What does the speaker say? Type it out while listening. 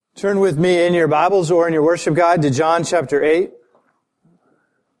Turn with me in your Bibles or in your worship guide to John chapter 8.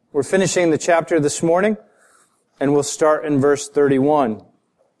 We're finishing the chapter this morning, and we'll start in verse 31.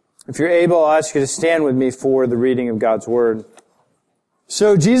 If you're able, I'll ask you to stand with me for the reading of God's Word.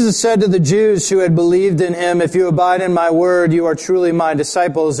 So Jesus said to the Jews who had believed in him, "If you abide in my word, you are truly my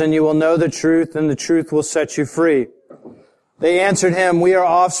disciples, and you will know the truth, and the truth will set you free." They answered him, "We are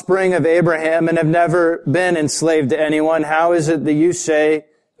offspring of Abraham and have never been enslaved to anyone. How is it that you say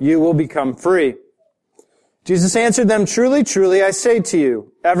you will become free?" Jesus answered them, "Truly, truly, I say to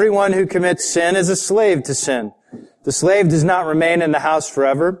you, everyone who commits sin is a slave to sin. The slave does not remain in the house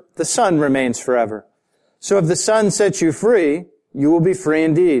forever. The Son remains forever. So if the Son sets you free, you will be free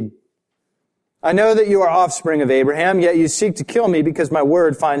indeed. I know that you are offspring of Abraham, yet you seek to kill me because my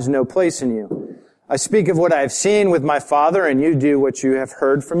word finds no place in you. I speak of what I have seen with my father, and you do what you have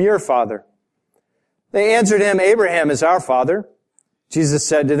heard from your father." They answered him, "Abraham is our father." Jesus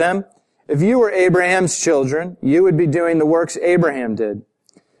said to them, "If you were Abraham's children, you would be doing the works Abraham did.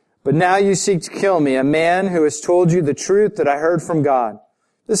 But now you seek to kill me, a man who has told you the truth that I heard from God.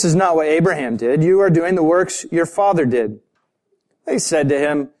 This is not what Abraham did. You are doing the works your father did." They said to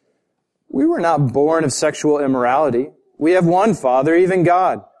him, "We were not born of sexual immorality. We have one Father, even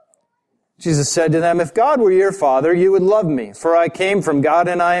God." Jesus said to them, "If God were your Father, you would love me, for I came from God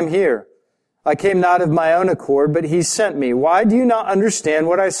and I am here. I came not of my own accord, but he sent me. Why do you not understand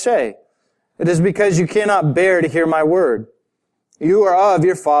what I say? It is because you cannot bear to hear my word. You are of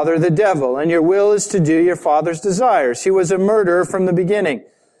your father the devil, and your will is to do your father's desires. He was a murderer from the beginning.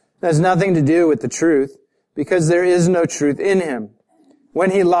 It has nothing to do with the truth, because there is no truth in him.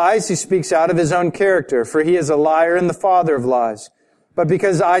 When he lies, he speaks out of his own character, for he is a liar and the father of lies. But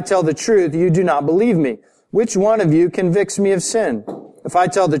because I tell the truth, you do not believe me. Which one of you convicts me of sin? If I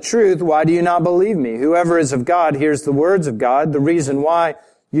tell the truth, why do you not believe me? Whoever is of God hears the words of God. The reason why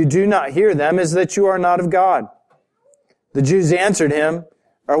you do not hear them is that you are not of God." The Jews answered him,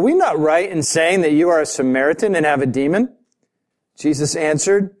 "Are we not right in saying that you are a Samaritan and have a demon?" Jesus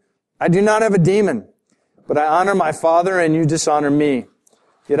answered, "I do not have a demon, but I honor my Father and you dishonor me.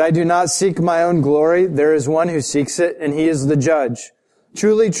 Yet I do not seek my own glory. There is one who seeks it, and he is the judge.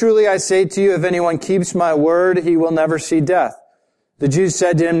 Truly, truly, I say to you, if anyone keeps my word, he will never see death." The Jews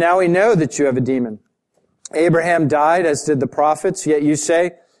said to him, "Now we know that you have a demon. Abraham died, as did the prophets, yet you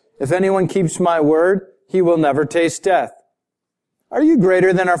say, if anyone keeps my word, he will never taste death. Are you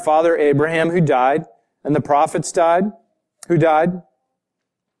greater than our father Abraham, who died, and the prophets died? Who died?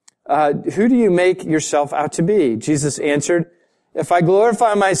 Who do you make yourself out to be?" Jesus answered, "If I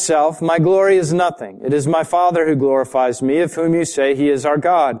glorify myself, my glory is nothing. It is my Father who glorifies me, of whom you say he is our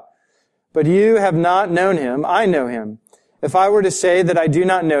God. But you have not known him. I know him. If I were to say that I do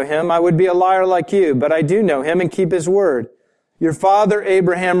not know him, I would be a liar like you, but I do know him and keep his word. Your father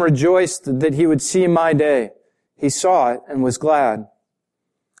Abraham rejoiced that he would see my day. He saw it and was glad."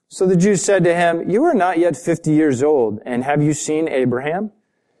 So the Jews said to him, "You are not yet 50 years old, and have you seen Abraham?"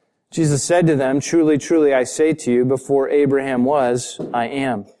 Jesus said to them, "Truly, truly, I say to you, before Abraham was, I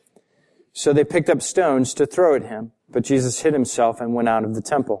am." So they picked up stones to throw at him, but Jesus hid himself and went out of the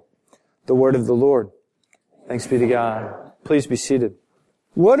temple. The word of the Lord. Thanks be to God. Please be seated.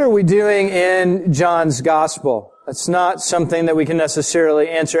 What are we doing in John's gospel? It's not something that we can necessarily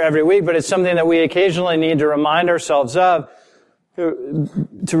answer every week, but it's something that we occasionally need to remind ourselves of, to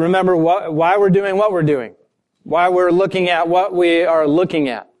remember why we're doing what we're doing, why we're looking at what we are looking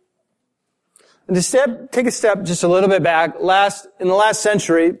at. And to take a step just a little bit back, in the last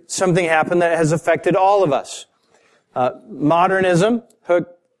century, something happened that has affected all of us. Modernism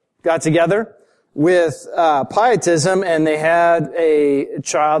got together with pietism, and they had a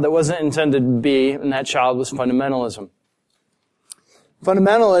child that wasn't intended to be, and that child was fundamentalism.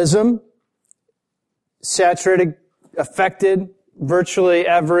 Fundamentalism affected virtually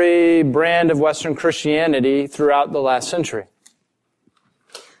every brand of Western Christianity throughout the last century.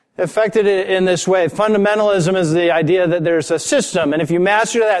 Affected it in this way. Fundamentalism is the idea that there's a system, and if you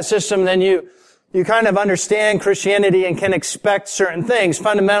master that system, then you kind of understand Christianity and can expect certain things.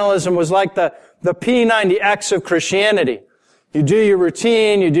 Fundamentalism was like the P90X of Christianity. You do your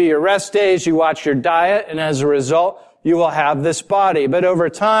routine, you do your rest days, you watch your diet, and as a result, you will have this body. But over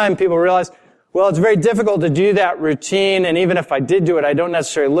time, people realize, well, it's very difficult to do that routine, and even if I did do it, I don't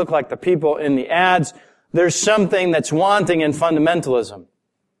necessarily look like the people in the ads. There's something that's wanting in fundamentalism.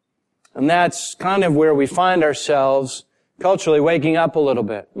 And that's kind of where we find ourselves culturally waking up a little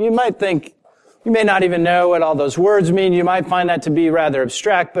bit. You might think, you may not even know what all those words mean. You might find that to be rather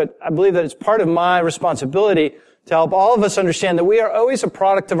abstract, but I believe that it's part of my responsibility to help all of us understand that we are always a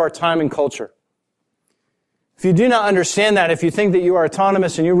product of our time and culture. If you do not understand that, if you think that you are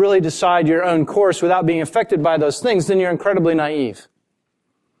autonomous and you really decide your own course without being affected by those things, then you're incredibly naive.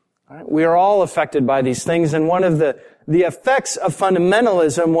 All right? We are all affected by these things, and one of the effects of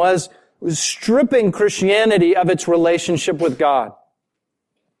fundamentalism was stripping Christianity of its relationship with God.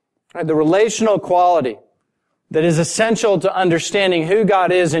 Right? The relational quality that is essential to understanding who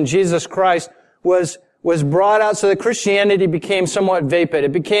God is in Jesus Christ was brought out so that Christianity became somewhat vapid.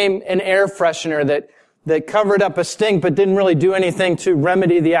 It became an air freshener that covered up a stink but didn't really do anything to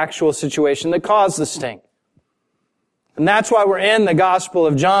remedy the actual situation that caused the stink. And that's why we're in the Gospel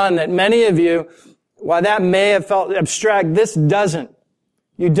of John, that many of you, while that may have felt abstract, this doesn't.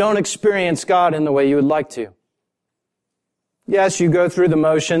 You don't experience God in the way you would like to. Yes, you go through the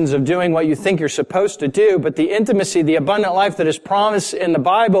motions of doing what you think you're supposed to do, but the intimacy, the abundant life that is promised in the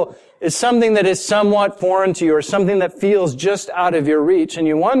Bible is something that is somewhat foreign to you, or something that feels just out of your reach. And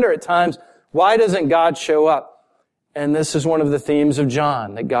you wonder at times, why doesn't God show up? And this is one of the themes of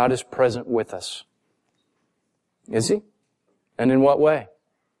John, that God is present with us. Is He? And in what way?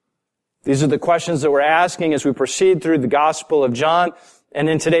 These are the questions that we're asking as we proceed through the Gospel of John. And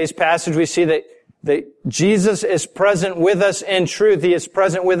in today's passage, we see that Jesus is present with us in truth. He is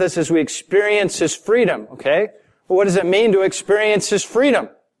present with us as we experience His freedom, okay? Well, what does it mean to experience His freedom?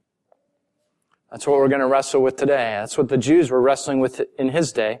 That's what we're going to wrestle with today. That's what the Jews were wrestling with in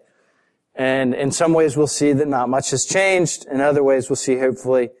His day. And in some ways, we'll see that not much has changed. In other ways, we'll see,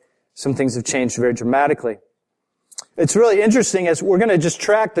 hopefully, some things have changed very dramatically. It's really interesting as we're going to just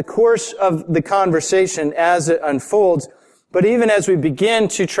track the course of the conversation as it unfolds. But even as we begin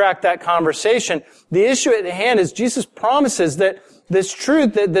to track that conversation, the issue at hand is Jesus promises that this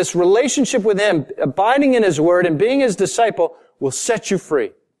truth, that this relationship with Him, abiding in His Word and being His disciple, will set you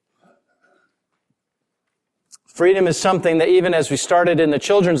free. Freedom is something that, even as we started in the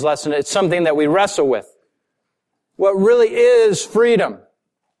children's lesson, it's something that we wrestle with. What really is freedom?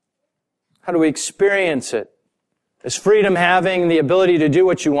 How do we experience it? Is freedom having the ability to do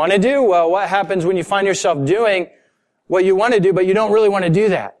what you want to do? Well, what happens when you find yourself doing what you want to do, but you don't really want to do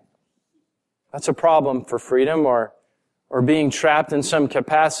that? That's a problem for freedom, or being trapped in some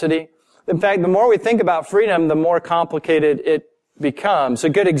capacity. In fact, the more we think about freedom, the more complicated it becomes. A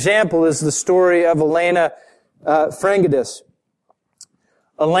good example is the story of Elena Frangidis.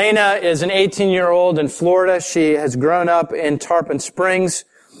 Elena is an 18-year-old in Florida. She has grown up in Tarpon Springs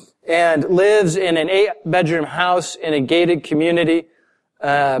and lives in an 8-bedroom house in a gated community,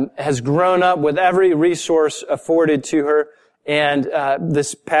 has grown up with every resource afforded to her, and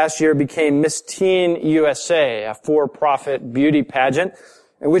this past year became Miss Teen USA, a for-profit beauty pageant,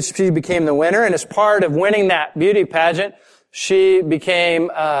 in which she became the winner. And as part of winning that beauty pageant, she became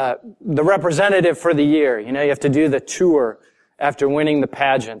the representative for the year. You know, you have to do the tour after winning the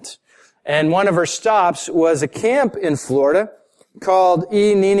pageant. And one of her stops was a camp in Florida called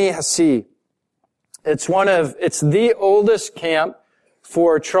Nini Hasi. It's the oldest camp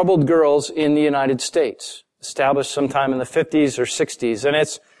for troubled girls in the United States, established sometime in the 50s or 60s. And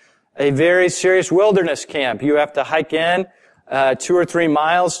it's a very serious wilderness camp. You have to hike in 2 or 3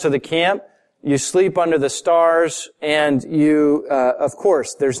 miles to the camp. You sleep under the stars, and you, of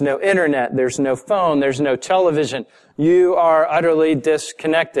course, there's no internet, there's no phone, there's no television. You are utterly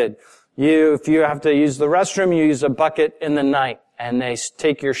disconnected. If you have to use the restroom, you use a bucket in the night. And they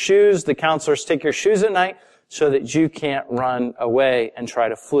take your shoes, the counselors take your shoes at night so that you can't run away and try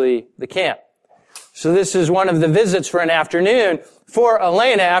to flee the camp. So this is one of the visits for an afternoon for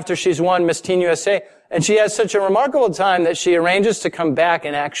Elena after she's won Miss Teen USA. And she has such a remarkable time that she arranges to come back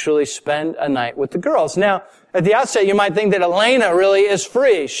and actually spend a night with the girls. Now, at the outset, you might think that Elena really is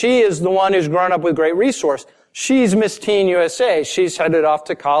free. She is the one who's grown up with great resource. She's Miss Teen USA. She's headed off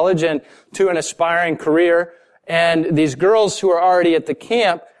to college and to an aspiring career. And these girls who are already at the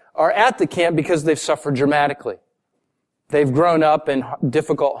camp are at the camp because they've suffered dramatically. They've grown up in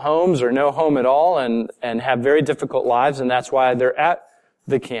difficult homes or no home at all and have very difficult lives, and that's why they're at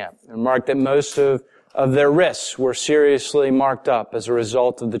the camp. And marked that most of their risks were seriously marked up as a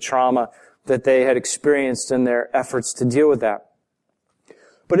result of the trauma that they had experienced in their efforts to deal with that.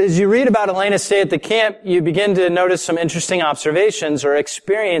 But as you read about Elena's stay at the camp, you begin to notice some interesting observations or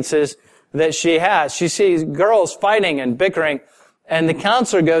experiences that she has. She sees girls fighting and bickering, and the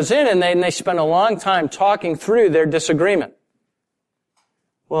counselor goes in and they spend a long time talking through their disagreement.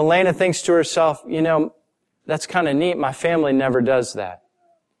 Well, Elena thinks to herself, you know, that's kind of neat. My family never does that.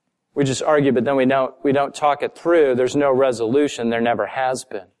 We just argue, but then we don't talk it through. There's no resolution. There never has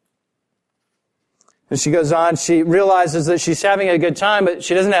been. And she goes on, she realizes that she's having a good time, but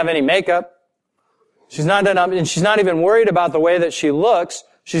she doesn't have any makeup. She's not even worried about the way that she looks.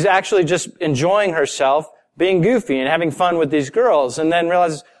 She's actually just enjoying herself being goofy and having fun with these girls, and then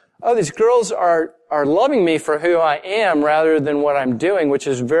realizes, oh, these girls are loving me for who I am rather than what I'm doing, which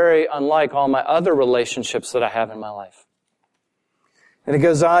is very unlike all my other relationships that I have in my life. And it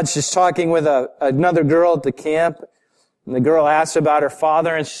goes on, she's talking with another girl at the camp, and the girl asks about her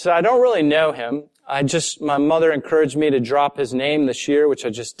father, and she said, I don't really know him. My mother encouraged me to drop his name this year, which I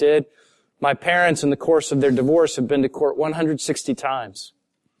just did. My parents, in the course of their divorce, have been to court 160 times.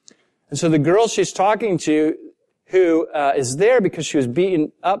 And so the girl she's talking to, who is there because she was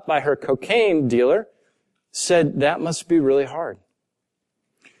beaten up by her cocaine dealer, said, that must be really hard.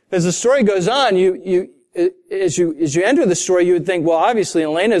 As the story goes on, as you enter the story, you would think, well, obviously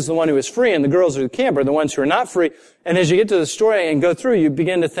Elena is the one who is free, and the girls at the camp are the ones who are not free. And as you get to the story and go through, you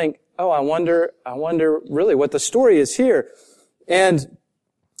begin to think, oh, I wonder really what the story is here. And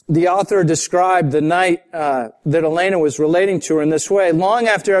the author described the night that Elena was relating to her in this way. Long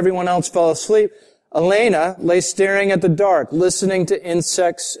after everyone else fell asleep, Elena lay staring at the dark, listening to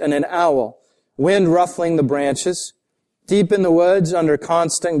insects and an owl, wind ruffling the branches. Deep in the woods, under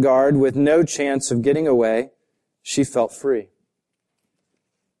constant guard, with no chance of getting away, she felt free.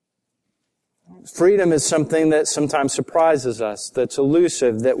 Freedom is something that sometimes surprises us, that's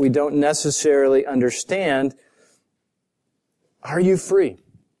elusive, that we don't necessarily understand. Are you free?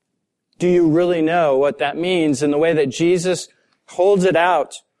 Do you really know what that means in the way that Jesus holds it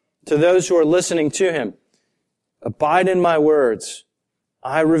out to those who are listening to him? Abide in my words.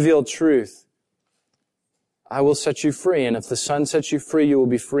 I reveal truth. I will set you free, and if the Son sets you free, you will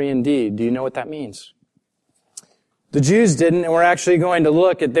be free indeed. Do you know what that means? The Jews didn't, and we're actually going to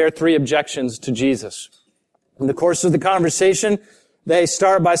look at their 3 objections to Jesus. In the course of the conversation, they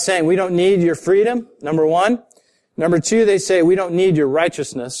start by saying, we don't need your freedom, number 1. Number 2, they say, we don't need your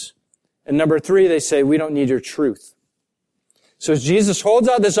righteousness. And number 3, they say, we don't need your truth. So as Jesus holds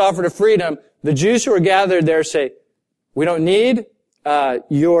out this offer to freedom, the Jews who are gathered there say, we don't need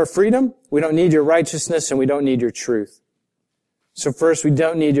your freedom, we don't need your righteousness, and we don't need your truth. So first, we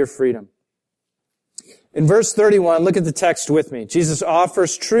don't need your freedom. In verse 31, look at the text with me. Jesus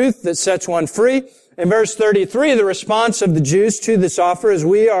offers truth that sets one free. In verse 33, the response of the Jews to this offer is,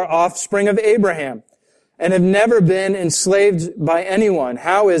 we are offspring of Abraham and have never been enslaved by anyone.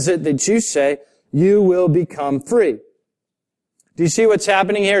 How is it that you say you will become free? Do you see what's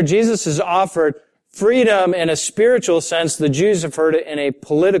happening here? Jesus has offered freedom in a spiritual sense. The Jews have heard it in a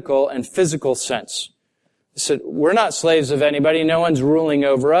political and physical sense. They said, we're not slaves of anybody. No one's ruling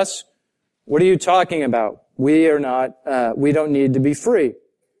over us. What are you talking about? We don't need to be free.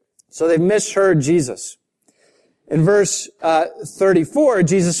 So they've misheard Jesus. In verse 34,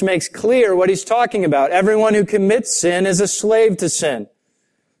 Jesus makes clear what he's talking about. Everyone who commits sin is a slave to sin.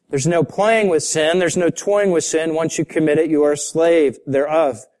 There's no playing with sin. There's no toying with sin. Once you commit it, you are a slave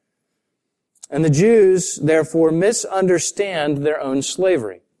thereof. And the Jews, therefore, misunderstand their own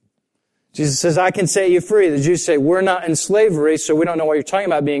slavery. Jesus says, I can set you free. The Jews say, we're not in slavery, so we don't know what you're talking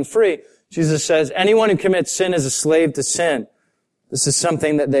about being free. Jesus says, anyone who commits sin is a slave to sin. This is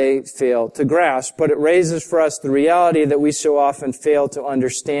something that they fail to grasp, but it raises for us the reality that we so often fail to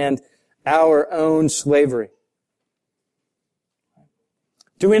understand our own slavery.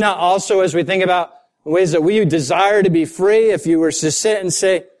 Do we not also, as we think about ways that we desire to be free, if you were to sit and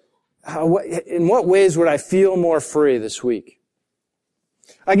say, in what ways would I feel more free this week?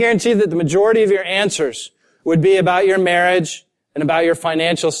 I guarantee that the majority of your answers would be about your marriage and about your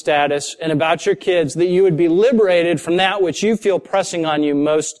financial status and about your kids, that you would be liberated from that which you feel pressing on you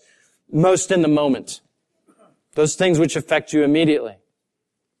most in the moment. Those things which affect you immediately.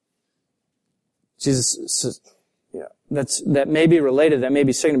 Jesus says, that may be related, that may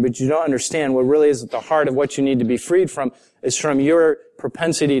be significant, but you don't understand what really is at the heart of what you need to be freed from is from your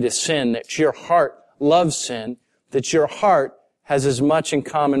propensity to sin, that your heart loves sin, that your heart has as much in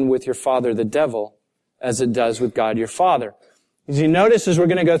common with your father, the devil, as it does with God, your Father. As you notice, as we're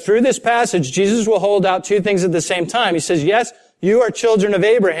going to go through this passage, Jesus will hold out 2 things at the same time. He says, yes, you are children of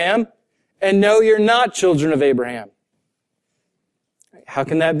Abraham, and no, you're not children of Abraham. How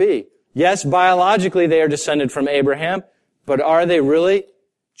can that be? Yes, biologically they are descended from Abraham, but are they really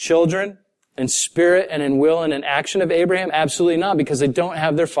children in spirit and in will and in action of Abraham? Absolutely not, because they don't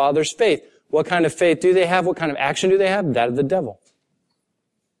have their father's faith. What kind of faith do they have? What kind of action do they have? That of the devil.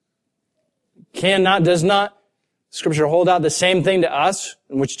 Does not Scripture hold out the same thing to us,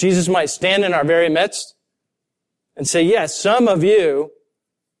 in which Jesus might stand in our very midst and say, yes, some of you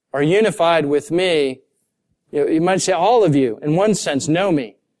are unified with me. You might say all of you, in one sense, know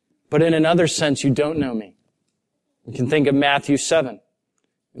me, but in another sense, you don't know me. You can think of Matthew 7,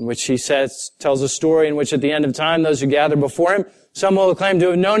 in which he tells a story in which at the end of time, those who gather before him Some will claim to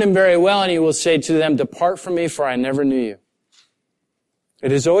have known him very well, and he will say to them, "Depart from me, for I never knew you."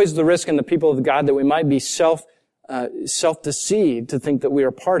 It is always the risk in the people of God that we might be self-deceived to think that we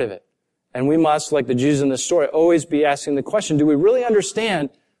are part of it. And we must, like the Jews in this story, always be asking the question, do we really understand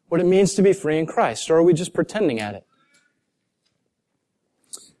what it means to be free in Christ, or are we just pretending at it?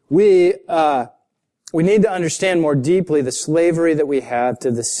 We need to understand more deeply the slavery that we have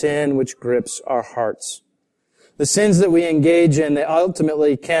to the sin which grips our hearts. The sins that we engage in that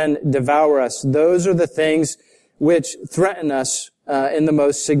ultimately can devour us. Those are the things which threaten us in the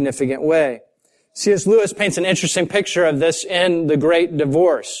most significant way. C.S. Lewis paints an interesting picture of this in The Great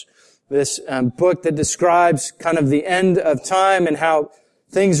Divorce, this book that describes kind of the end of time and how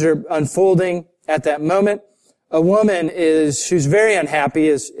things are unfolding at that moment. A woman who's very unhappy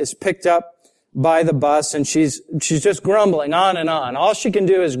is picked up by the bus, and she's just grumbling on and on. All she can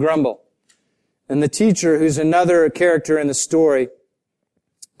do is grumble. And the teacher, who's another character in the story,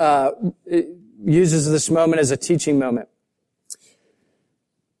 uses this moment as a teaching moment.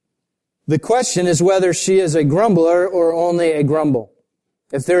 The question is whether she is a grumbler or only a grumble.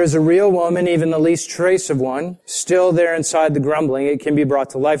 If there is a real woman, even the least trace of one, still there inside the grumbling, it can be brought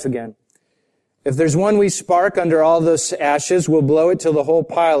to life again. If there's one wee spark under all those ashes, we'll blow it till the whole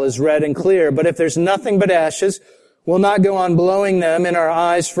pile is red and clear. But if there's nothing but ashes, we'll not go on blowing them in our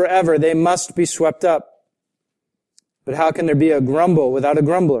eyes forever. They must be swept up. But how can there be a grumble without a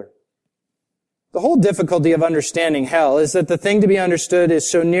grumbler? The whole difficulty of understanding hell is that the thing to be understood is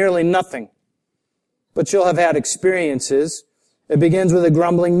so nearly nothing. But you'll have had experiences. It begins with a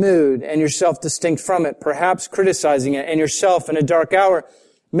grumbling mood and yourself distinct from it, perhaps criticizing it, and yourself in a dark hour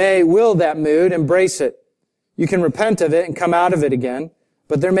may will that mood, embrace it. You can repent of it and come out of it again,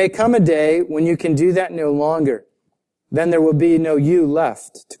 but there may come a day when you can do that no longer. Then there will be no you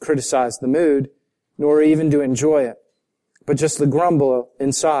left to criticize the mood, nor even to enjoy it, but just the grumble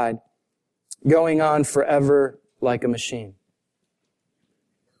inside, going on forever like a machine.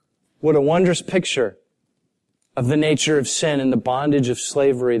 What a wondrous picture of the nature of sin and the bondage of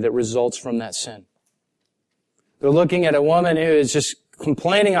slavery that results from that sin. They're looking at a woman who is just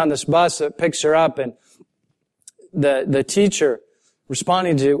complaining on this bus that picks her up, and the teacher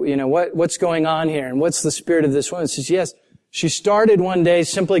responding to, what's going on here and what's the spirit of this woman, says, yes, she started one day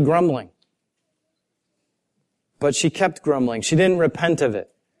simply grumbling. But she kept grumbling. She didn't repent of it.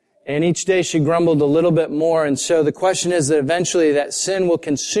 And each day she grumbled a little bit more. And so the question is that eventually that sin will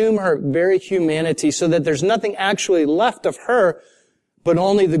consume her very humanity so that there's nothing actually left of her, but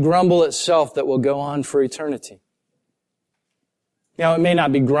only the grumble itself that will go on for eternity. Now, it may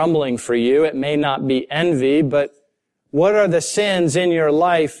not be grumbling for you. It may not be envy, but what are the sins in your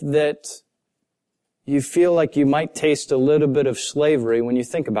life that you feel like you might taste a little bit of slavery when you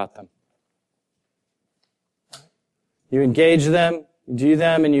think about them? You engage them, you do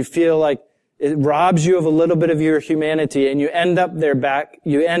them, and you feel like it robs you of a little bit of your humanity, and you end up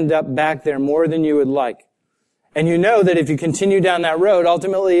back there more than you would like. And you know that if you continue down that road,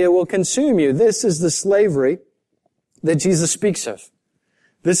 ultimately it will consume you. This is the slavery that Jesus speaks of.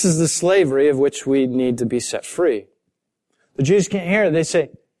 This is the slavery of which we need to be set free. The Jews can't hear it. They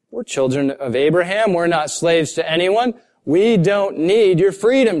say, we're children of Abraham. We're not slaves to anyone. We don't need your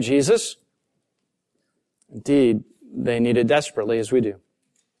freedom, Jesus. Indeed, they need it desperately as we do.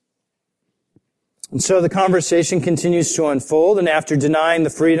 And so the conversation continues to unfold, and after denying the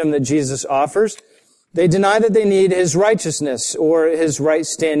freedom that Jesus offers, they deny that they need his righteousness or his right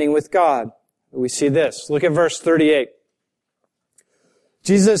standing with God. We see this. Look at verse 38.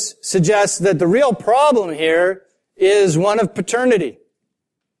 Jesus suggests that the real problem here is one of paternity.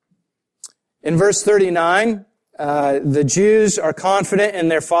 In verse 39, the Jews are confident in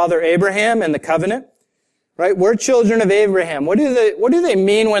their father Abraham and the covenant. Right? We're children of Abraham. What do they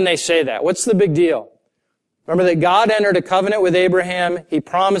mean when they say that? What's the big deal? Remember that God entered a covenant with Abraham. He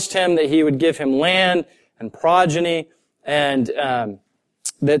promised him that he would give him land and progeny, and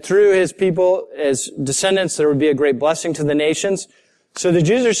that through his people, as descendants, there would be a great blessing to the nations. So the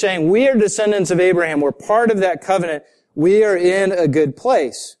Jews are saying, we are descendants of Abraham. We're part of that covenant. We are in a good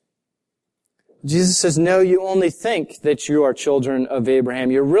place. Jesus says, no, you only think that you are children of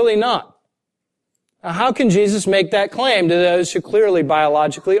Abraham. You're really not. Now, how can Jesus make that claim to those who clearly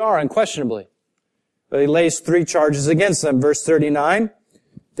biologically are, unquestionably? Well, he lays 3 charges against them. Verse 39,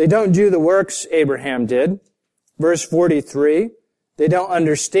 they don't do the works Abraham did. Verse 43, they don't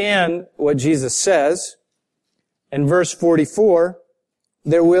understand what Jesus says. And verse 44,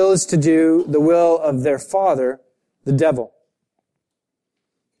 their will is to do the will of their father, the devil.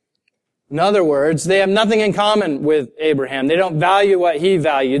 In other words, they have nothing in common with Abraham. They don't value what he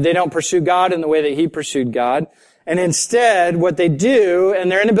valued. They don't pursue God in the way that he pursued God. And instead, what they do,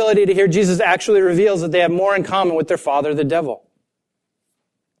 and their inability to hear Jesus actually reveals that they have more in common with their father, the devil.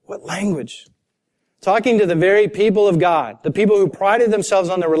 What language? Talking to the very people of God, the people who prided themselves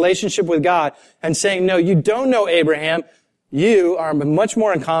on their relationship with God, and saying, no, you don't know Abraham. You are much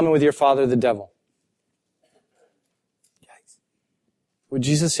more in common with your father, the devil. Would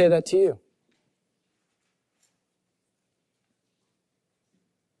Jesus say that to you?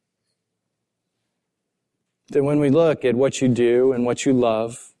 That when we look at what you do and what you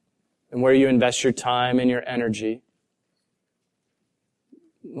love and where you invest your time and your energy,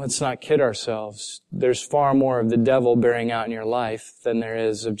 let's not kid ourselves. There's far more of the devil bearing out in your life than there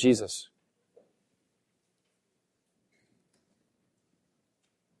is of Jesus.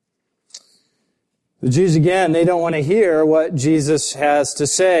 The Jews, again, they don't want to hear what Jesus has to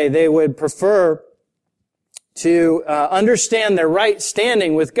say. They would prefer to understand their right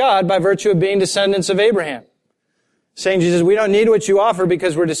standing with God by virtue of being descendants of Abraham. Saying, Jesus, we don't need what you offer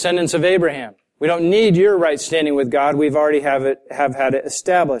because we're descendants of Abraham. We don't need your right standing with God. We've already have had it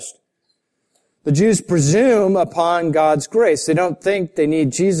established. The Jews presume upon God's grace. They don't think they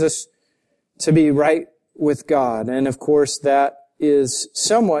need Jesus to be right with God. And of course, that is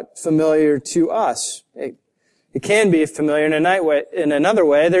somewhat familiar to us. It can be familiar in another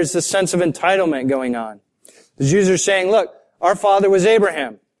way. There's this sense of entitlement going on. The Jews are saying, look, our father was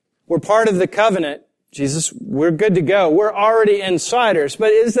Abraham. We're part of the covenant. Jesus, we're good to go. We're already insiders.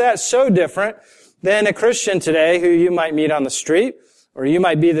 But is that so different than a Christian today who you might meet on the street? Or you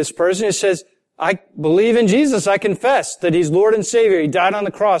might be this person who says, I believe in Jesus. I confess that He's Lord and Savior. He died on the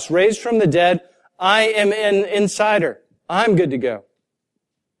cross, raised from the dead. I am an insider. I'm good to go.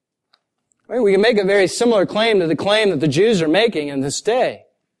 We can make a very similar claim to the claim that the Jews are making in this day.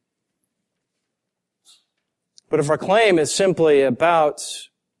 But if our claim is simply about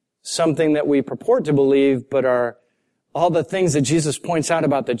something that we purport to believe, but all the things that Jesus points out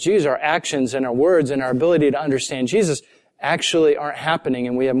about the Jews, our actions and our words and our ability to understand Jesus actually aren't happening,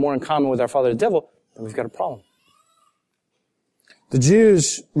 and we have more in common with our father the devil, then we've got a problem. The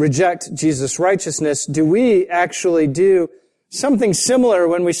Jews reject Jesus' righteousness. Do we actually do something similar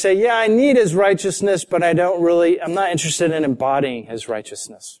when we say, yeah, I need His righteousness, but I'm not interested in embodying His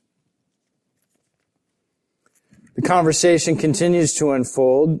righteousness? The conversation continues to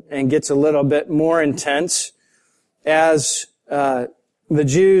unfold and gets a little bit more intense as the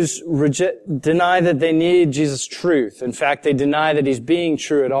Jews deny that they need Jesus' truth. In fact, they deny that He's being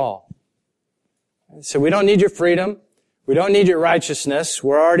true at all. So we don't need your freedom. We don't need your righteousness.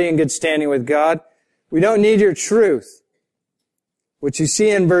 We're already in good standing with God. We don't need your truth, which you see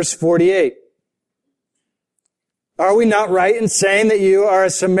in verse 48. Are we not right in saying that you are a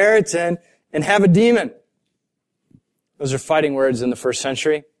Samaritan and have a demon? Those are fighting words in the first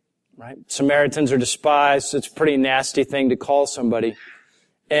century, right? Samaritans are despised. It's a pretty nasty thing to call somebody.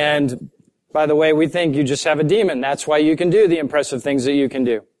 And by the way, we think you just have a demon. That's why you can do the impressive things that you can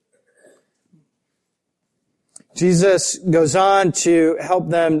do. Jesus goes on to help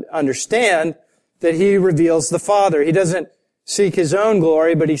them understand that He reveals the Father. He doesn't seek His own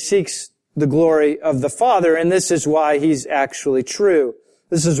glory, but He seeks the glory of the Father, and this is why He's actually true.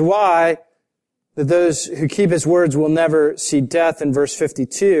 This is why that those who keep His words will never see death in verse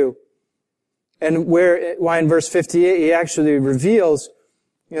 52. And why in verse 58 He actually reveals,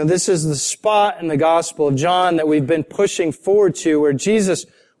 this is the spot in the Gospel of John that we've been pushing forward to, where Jesus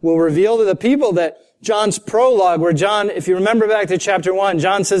will reveal to the people that John's prologue, where John, if you remember back to chapter 1,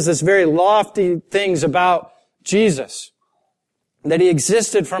 John says this very lofty things about Jesus, that He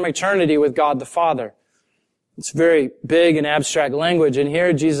existed from eternity with God the Father. It's very big and abstract language, and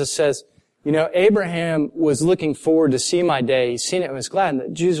here Jesus says, Abraham was looking forward to see my day. He's seen it and was glad. And the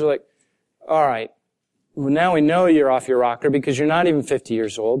Jews were like, all right, well, now we know you're off your rocker because you're not even 50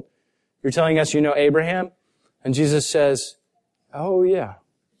 years old. You're telling us you know Abraham? And Jesus says, oh yeah.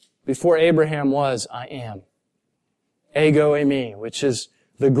 Before Abraham was, I am. Ego eimi, which is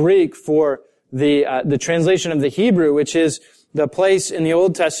the Greek for the translation of the Hebrew, which is the place in the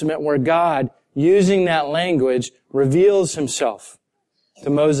Old Testament where God, using that language, reveals Himself to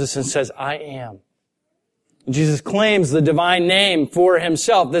Moses and says, I am. And Jesus claims the divine name for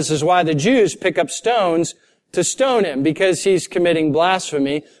Himself. This is why the Jews pick up stones to stone Him, because He's committing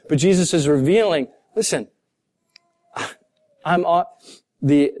blasphemy. But Jesus is revealing, listen,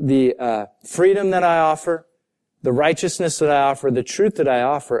 the freedom that I offer, the righteousness that I offer, the truth that I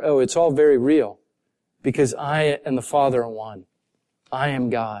offer, it's all very real. Because I and the Father are one. I am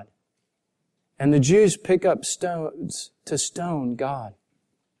God. And the Jews pick up stones to stone God.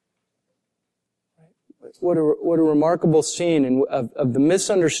 What a remarkable scene of the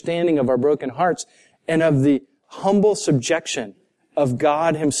misunderstanding of our broken hearts and of the humble subjection of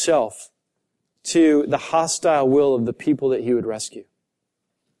God himself to the hostile will of the people that he would rescue.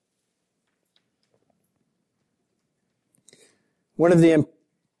 One of the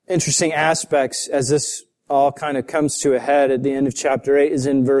interesting aspects as this all kind of comes to a head at the end of chapter 8 is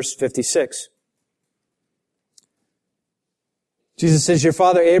in verse 56. Jesus says, your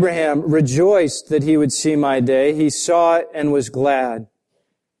father Abraham rejoiced that he would see my day. He saw it and was glad.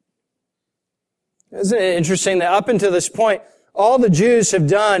 Isn't it interesting that up until this point, all the Jews have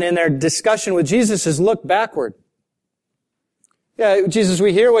done in their discussion with Jesus is look backward. Yeah, Jesus,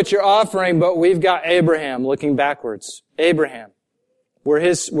 we hear what you're offering, but we've got Abraham looking backwards. Abraham. We're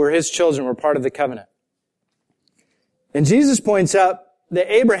his children. We're part of the covenant. And Jesus points out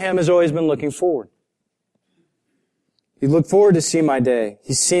that Abraham has always been looking forward. He looked forward to see my day.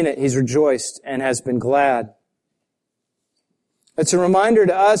 He's seen it. He's rejoiced and has been glad. It's a reminder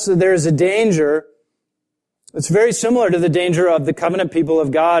to us that there is a danger. It's very similar to the danger of the covenant people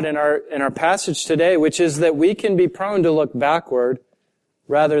of God in our passage today, which is that we can be prone to look backward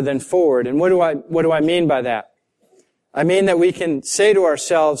rather than forward. And what do I mean by that? I mean that we can say to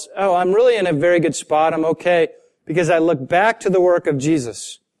ourselves, oh, I'm really in a very good spot. I'm okay because I look back to the work of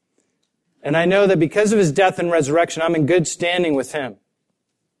Jesus. And I know that because of his death and resurrection, I'm in good standing with him.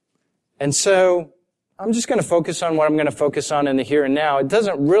 And so I'm just going to focus on what I'm going to focus on in the here and now. It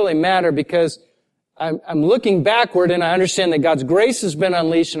doesn't really matter because I'm looking backward and I understand that God's grace has been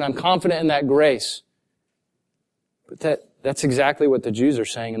unleashed and I'm confident in that grace. But that's exactly what the Jews are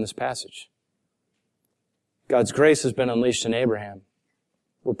saying in this passage. God's grace has been unleashed in Abraham.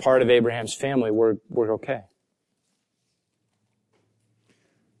 We're part of Abraham's family. We're okay.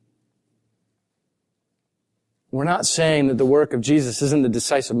 We're not saying that the work of Jesus isn't the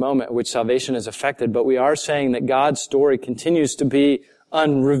decisive moment at which salvation is effected, but we are saying that God's story continues to be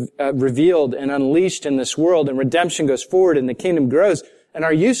revealed and unleashed in this world, and redemption goes forward and the kingdom grows. And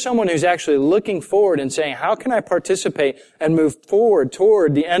are you someone who's actually looking forward and saying, how can I participate and move forward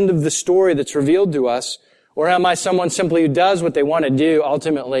toward the end of the story that's revealed to us? Or am I someone simply who does what they want to do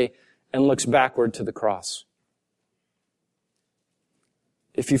ultimately and looks backward to the cross?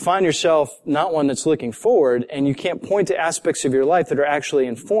 If you find yourself not one that's looking forward and you can't point to aspects of your life that are actually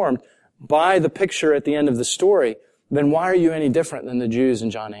informed by the picture at the end of the story, then why are you any different than the Jews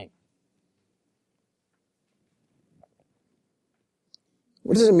in John 8?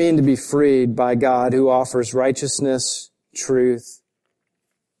 What does it mean to be freed by God who offers righteousness, truth,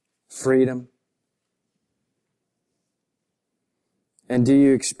 freedom? And do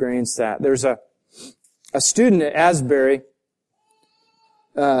you experience that? There's a student at Asbury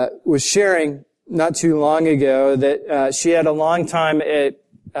was sharing not too long ago that she had a long time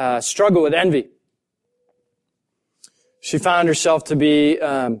struggle with envy. She found herself to be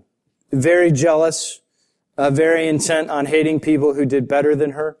very jealous, very intent on hating people who did better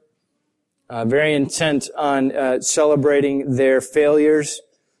than her, very intent on celebrating their failures.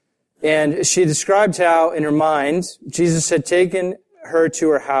 And she described how, in her mind, Jesus had taken her to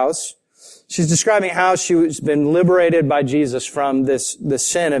her house. She's describing how she's been liberated by Jesus from the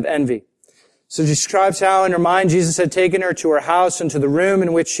sin of envy. So she describes how, in her mind, Jesus had taken her to her house and to the room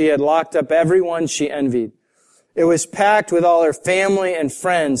in which she had locked up everyone she envied. It was packed with all her family and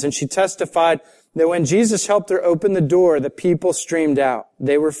friends, and she testified that when Jesus helped her open the door, the people streamed out.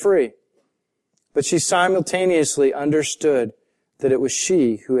 They were free. But she simultaneously understood that it was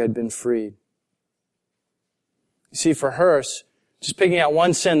she who had been freed. You see, for her, just picking out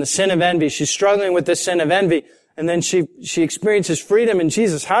one sin, the sin of envy, she's struggling with the sin of envy, and then she experiences freedom in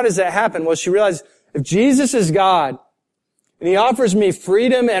Jesus. How does that happen? Well, she realized if Jesus is God, and he offers me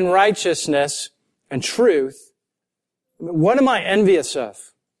freedom and righteousness and truth, what am I envious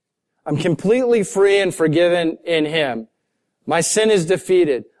of? I'm completely free and forgiven in him. My sin is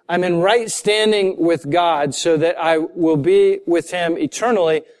defeated. I'm in right standing with God so that I will be with him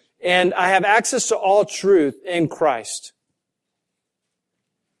eternally, and I have access to all truth in Christ.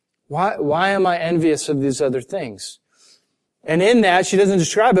 Why am I envious of these other things? And in that, she doesn't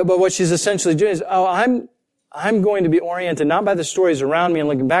describe it, but what she's essentially doing is, I'm going to be oriented not by the stories around me and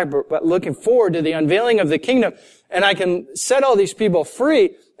looking back, but looking forward to the unveiling of the kingdom. And I can set all these people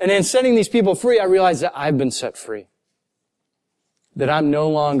free. And in setting these people free, I realize that I've been set free. That I'm no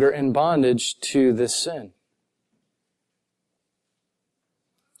longer in bondage to this sin.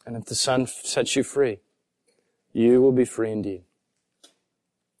 And if the Son sets you free, you will be free indeed.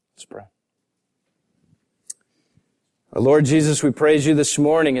 Let's pray. Our Lord Jesus, we praise you this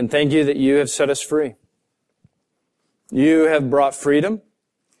morning and thank you that you have set us free. You have brought freedom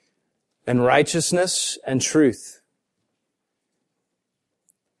and righteousness and truth.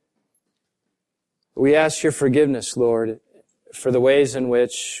 We ask your forgiveness, Lord, for the ways in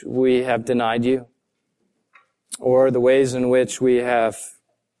which we have denied you, or the ways in which we have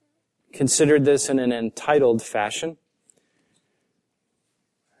considered this in an entitled fashion,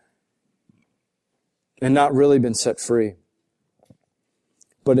 and not really been set free,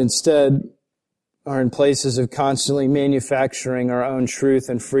 but instead are in places of constantly manufacturing our own truth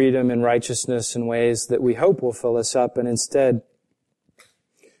and freedom and righteousness in ways that we hope will fill us up and instead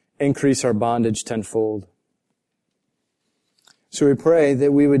increase our bondage tenfold. So we pray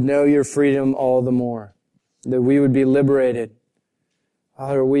that we would know your freedom all the more, that we would be liberated.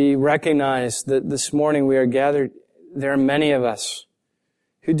 Father, we recognize that this morning we are gathered, there are many of us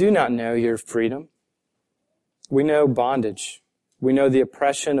who do not know your freedom. We know bondage. We know the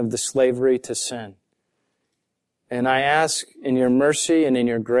oppression of the slavery to sin. And I ask in your mercy and in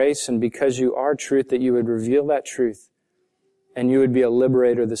your grace, and because you are truth, that you would reveal that truth, and you would be a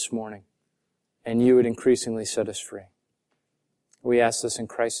liberator this morning, and you would increasingly set us free. We ask this in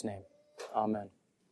Christ's name. Amen.